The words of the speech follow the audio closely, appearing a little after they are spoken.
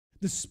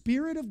The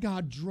Spirit of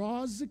God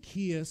draws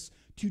Zacchaeus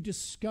to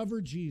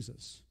discover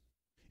Jesus.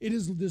 It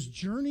is this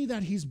journey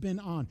that he's been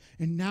on,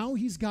 and now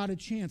he's got a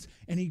chance,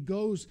 and he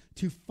goes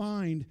to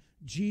find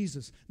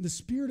Jesus. The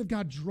Spirit of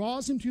God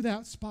draws him to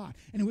that spot,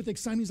 and with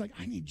excitement, he's like,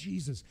 I need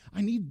Jesus.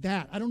 I need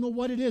that. I don't know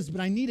what it is, but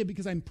I need it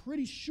because I'm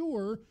pretty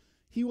sure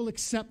he will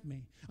accept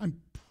me. I'm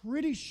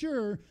pretty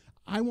sure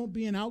I won't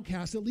be an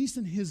outcast, at least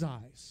in his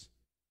eyes.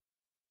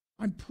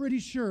 I'm pretty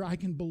sure I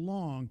can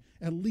belong,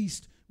 at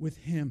least with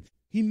him.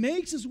 He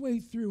makes his way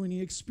through and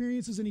he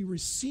experiences and he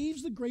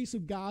receives the grace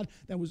of God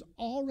that was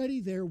already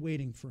there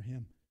waiting for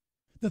him.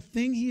 The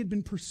thing he had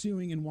been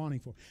pursuing and wanting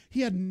for.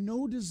 He had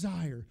no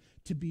desire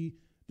to be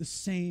the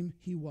same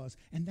he was.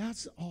 And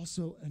that's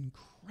also an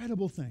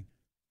incredible thing.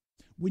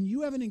 When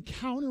you have an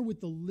encounter with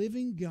the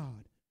living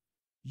God,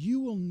 you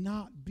will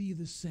not be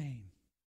the same.